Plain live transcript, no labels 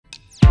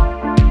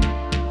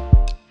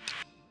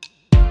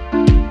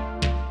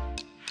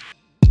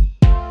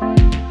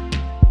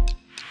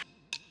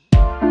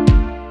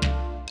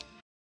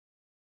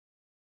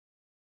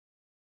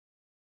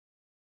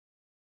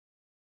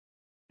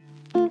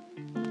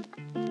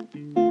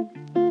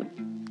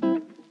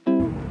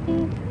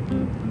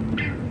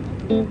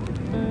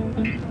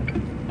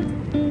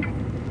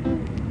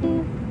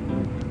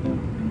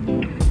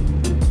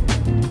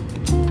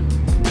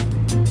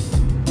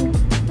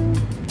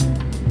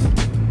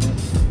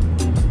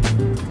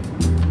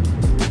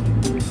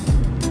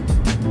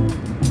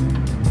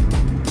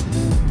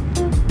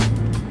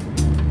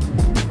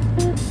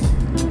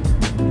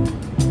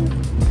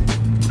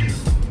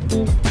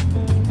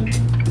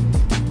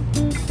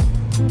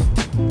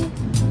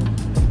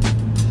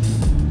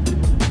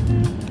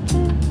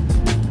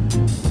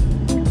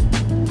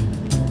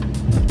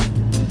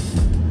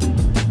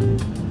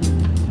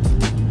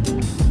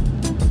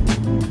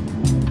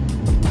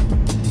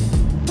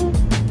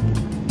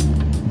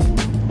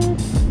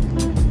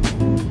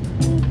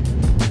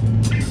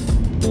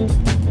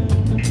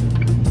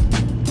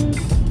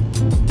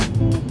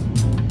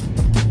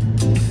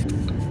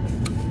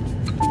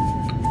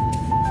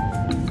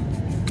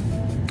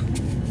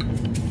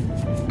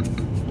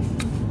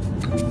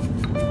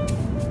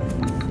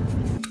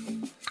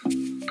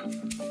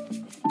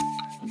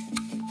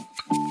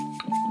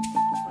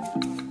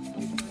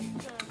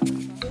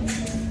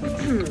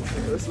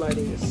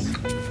is.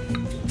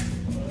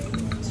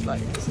 It's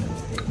like this.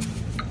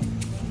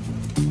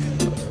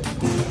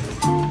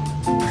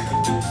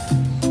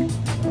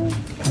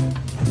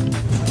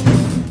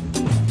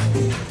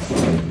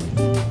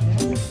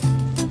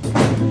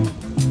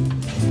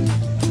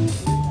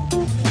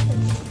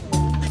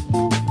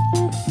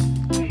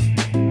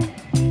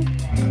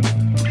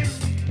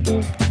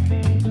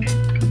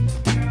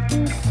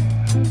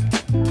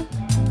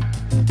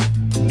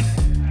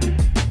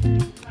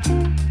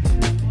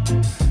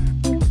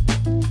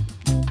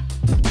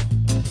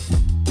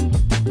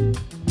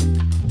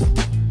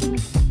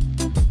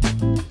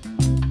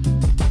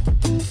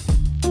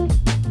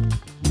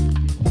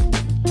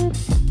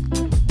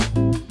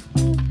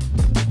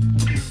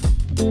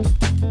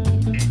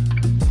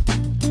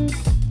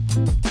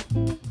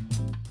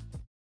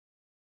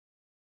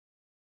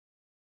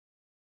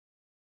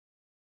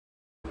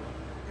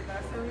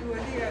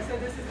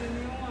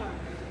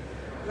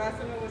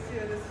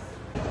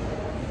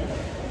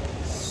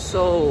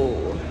 So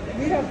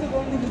we have to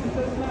go into the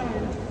first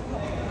line.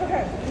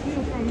 Okay, you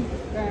from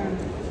Guyana.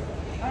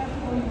 I have to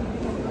go into the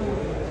first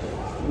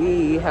line.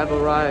 we have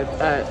arrived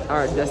at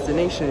our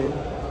destination,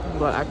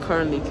 but I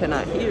currently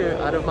cannot hear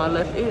out of my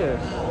left ear.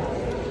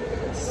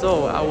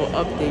 So I will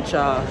update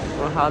y'all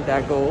on how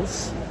that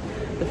goes.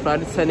 The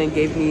flight attendant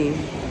gave me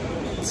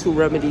 2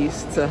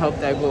 remedies to help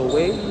that go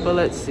away, but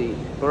let's see.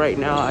 But right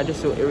now I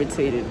just feel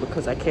irritated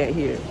because I can't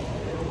hear.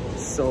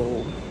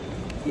 So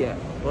yeah,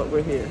 but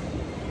we're here.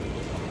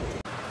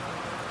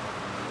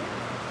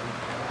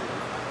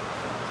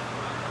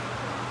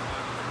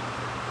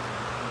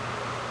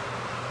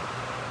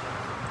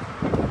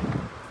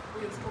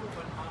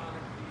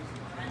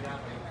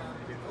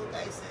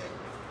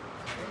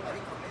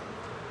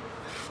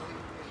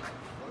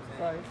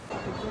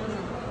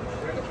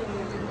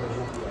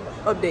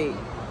 Update,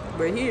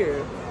 we're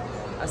here.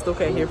 I still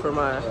can't hear from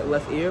my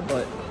left ear,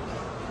 but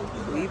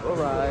we've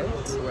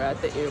arrived. We're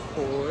at the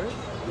airport.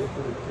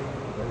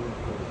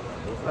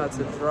 About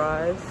to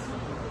drive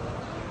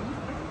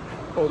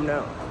home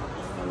now.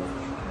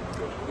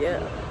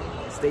 Yeah,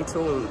 stay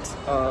tuned.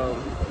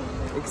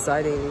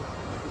 Exciting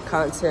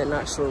content,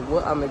 not sure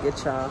what I'm gonna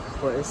get y'all,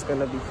 but it's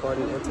gonna be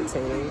fun and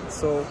entertaining.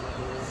 So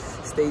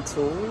stay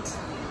tuned.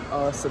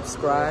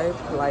 Subscribe,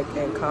 like,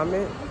 and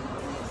comment.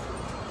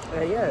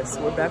 And yes,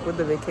 we're back with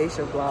the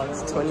vacation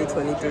vlogs.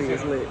 2023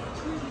 is lit.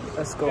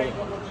 Let's go.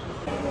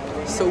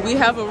 So we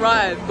have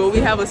arrived, but we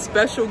have a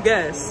special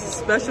guest.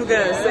 Special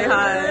guest, say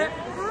hi.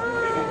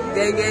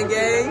 Gang, gang,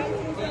 gang.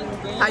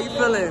 How you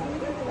feeling?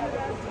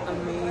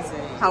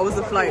 Amazing. How was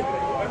the flight?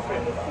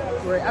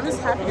 Great. I'm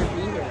just happy to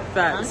be here.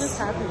 Facts. I'm just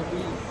happy to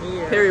be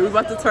here. Period. We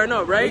about to turn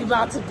up, right? We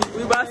about to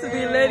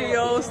be lit,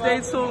 yo.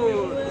 Stay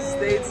tuned.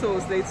 Stay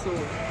tuned. Stay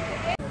tuned.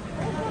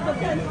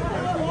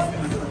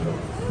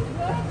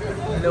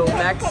 Little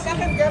Max.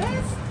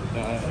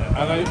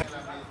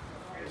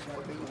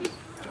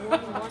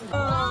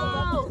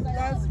 Oh,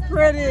 that's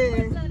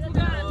pretty. I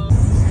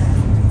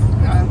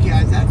don't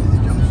care, it's after the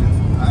junction.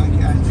 I don't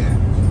care, it's there.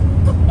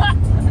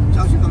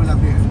 Junction coming up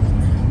here.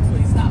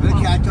 Please stop. I don't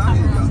care, I told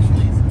you the junction.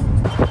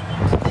 I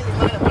think it's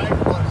right at my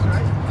course,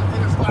 right? I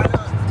think it's right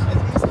on.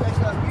 It's being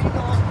special. We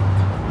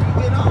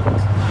get on.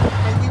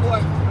 And we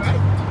work,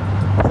 right?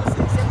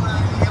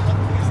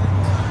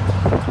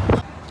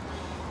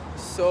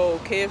 So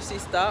KFC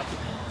stop.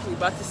 We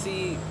about to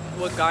see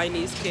what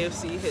Guyanese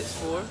KFC hits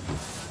for.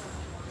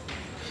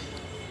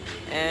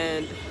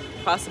 And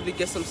possibly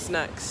get some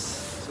snacks.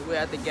 So we're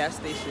at the gas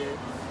station.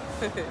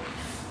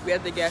 We're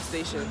at the gas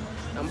station.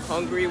 I'm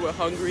hungry, we're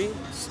hungry.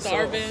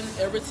 Starving,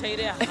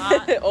 irritated,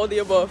 hot. All the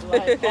above.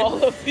 Like,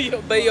 all of the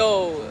above. But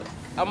yo,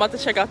 I'm about to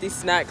check out these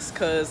snacks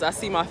because I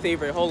see my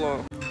favorite. Hold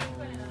on. Oh,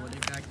 they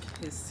got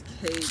his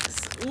cakes.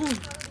 Ooh.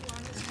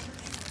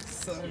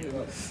 So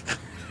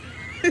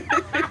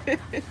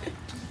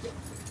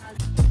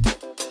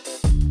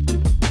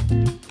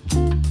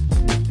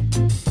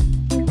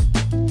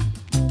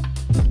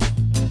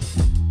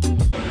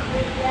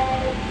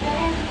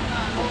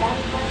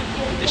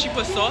Did she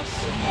put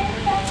sauce?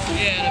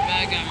 Yeah, the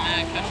bag got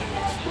mad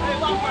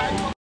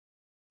ketchup.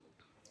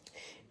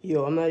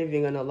 Yo, I'm not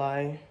even gonna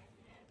lie.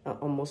 I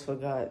almost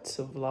forgot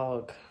to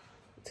vlog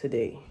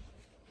today.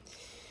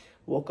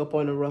 Woke up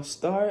on a rough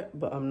start,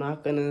 but I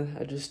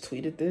just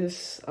tweeted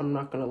this. I'm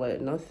not gonna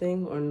let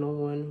nothing or no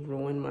one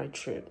ruin my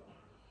trip.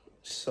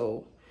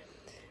 So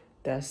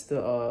that's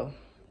the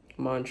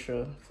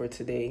mantra for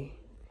today.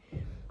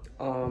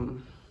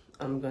 I'm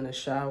gonna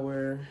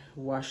shower,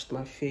 wash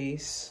my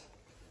face,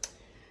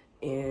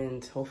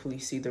 and hopefully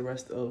see the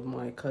rest of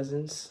my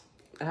cousins.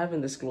 I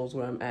haven't disclosed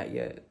where I'm at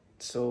yet,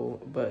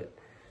 so, but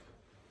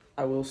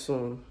I will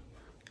soon.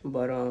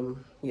 But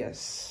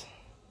yes,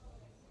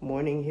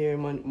 morning hair,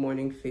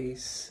 morning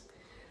face,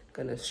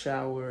 gonna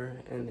shower,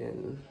 and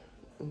then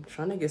I'm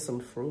trying to get some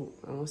fruit.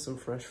 I want some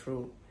fresh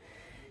fruit.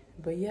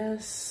 But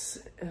yes,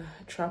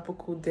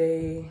 tropical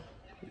day,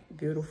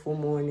 beautiful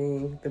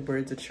morning, the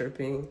birds are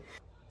chirping.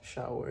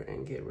 Shower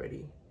and get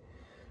ready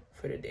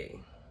for the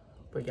day.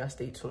 But y'all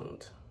stay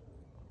tuned.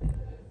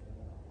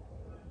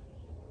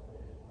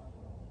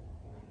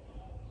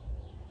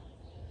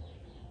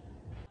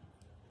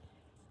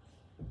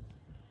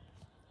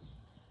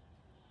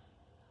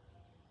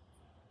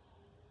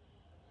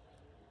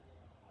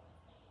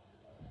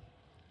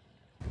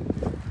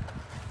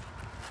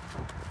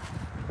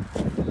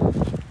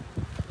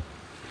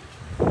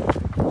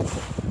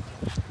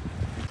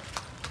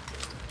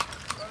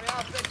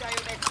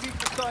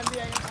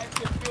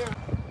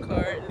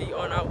 currently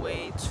on our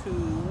way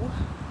to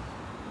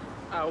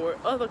our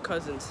other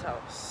cousin's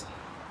house.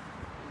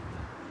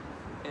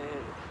 And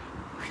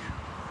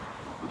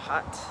I'm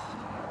hot.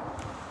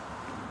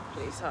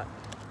 It's hot.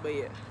 But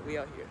yeah, we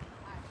out here.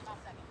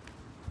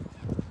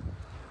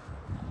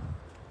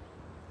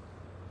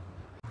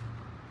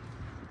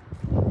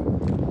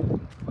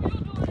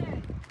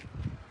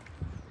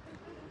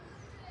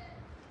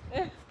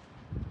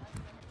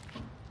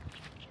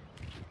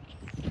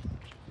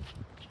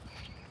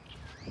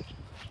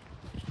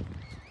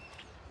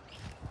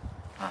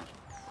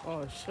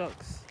 Oh,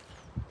 shucks.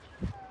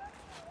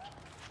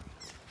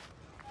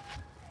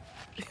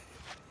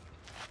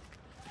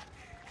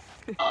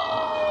 What's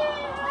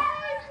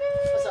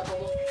up,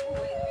 Bubble?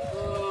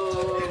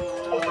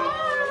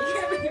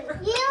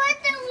 You want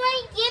the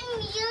one give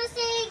me, you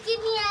say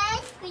give me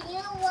ice cream,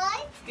 you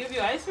what? Give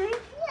you ice cream?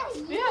 Yeah,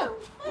 you. Yeah.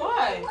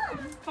 Why?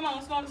 Come on,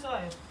 let's go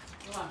inside.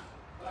 Come on.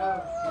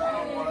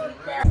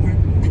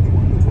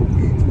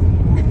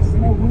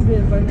 More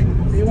rooted, but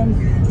they want me.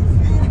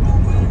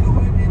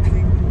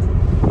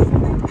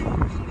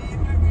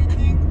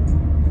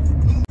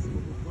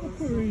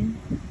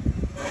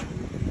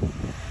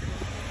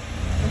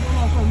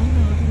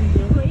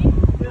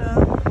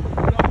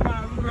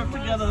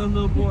 Together,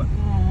 little boy.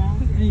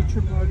 And you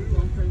trip out, you're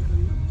going crazy.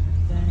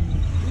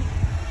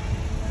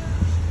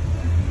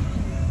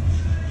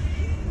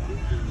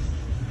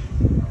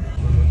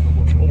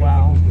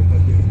 Wow.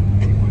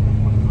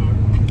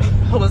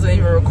 I wasn't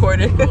even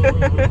recording.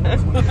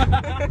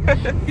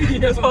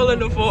 Just holding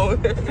the phone.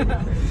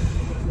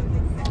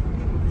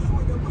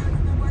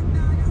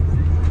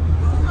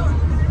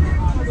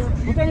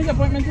 What time is the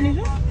appointment,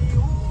 Tanisha?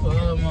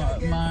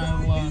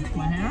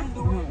 My hair?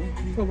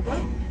 12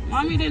 o'clock?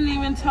 Mommy didn't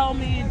even tell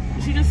me.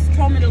 She just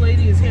told me the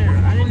lady is here.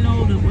 I didn't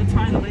know what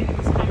time the lady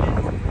was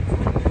coming.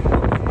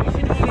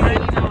 She told me right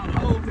now.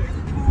 Oh, okay.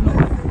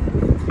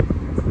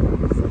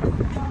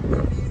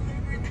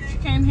 She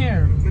came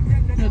here.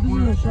 Yeah, this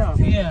is the shop.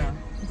 Yeah.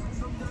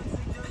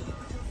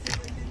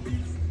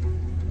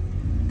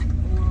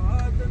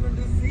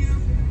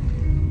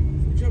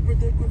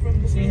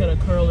 See how to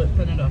curl it,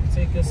 pin it up.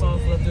 Take this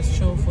off, let this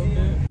chill for a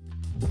bit.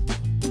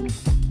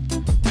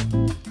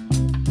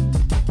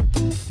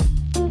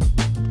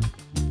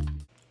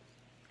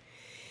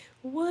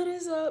 What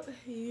is up,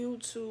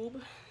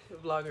 YouTube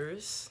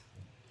vloggers?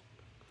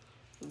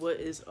 What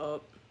is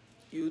up,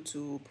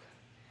 YouTube?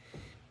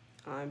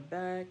 I'm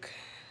back.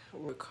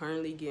 We're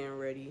currently getting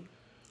ready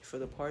for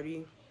the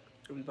party.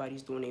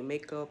 Everybody's doing their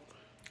makeup.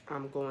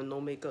 I'm going no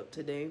makeup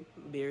today.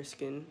 Bare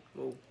skin,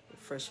 well,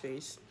 fresh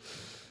face,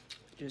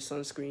 just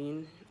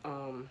sunscreen.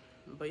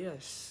 But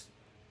yes,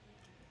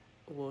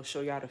 we'll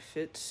show y'all the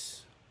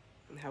fits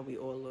and how we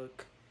all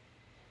look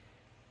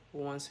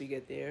once we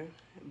get there.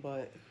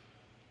 But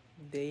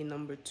day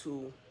number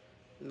 2,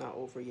 not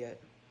over yet.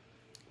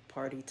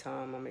 Party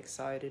time. I'm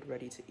excited,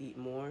 ready to eat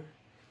more,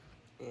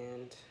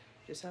 and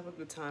just have a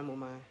good time with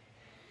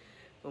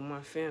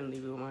my family,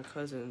 with my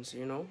cousins,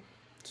 you know.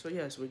 So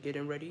yes, we're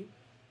getting ready.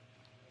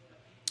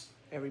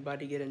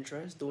 Everybody getting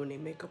dressed, doing their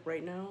makeup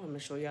right now. I'm gonna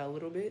show y'all a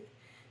little bit.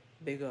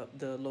 Big up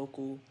the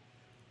local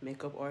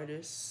makeup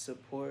artists.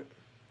 Support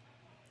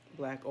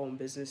Black-owned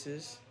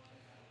businesses.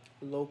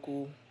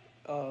 Local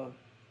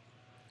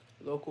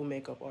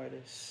makeup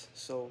artists.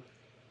 So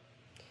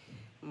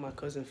my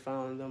cousin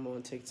found them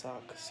on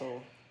TikTok, so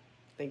I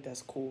think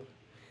that's cool.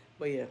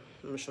 But yeah,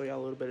 I'm gonna show y'all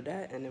a little bit of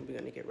that, and then we're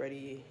gonna get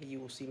ready. You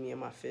will see me in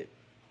my fit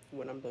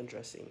when I'm done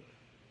dressing.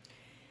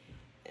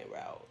 And we're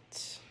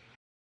out.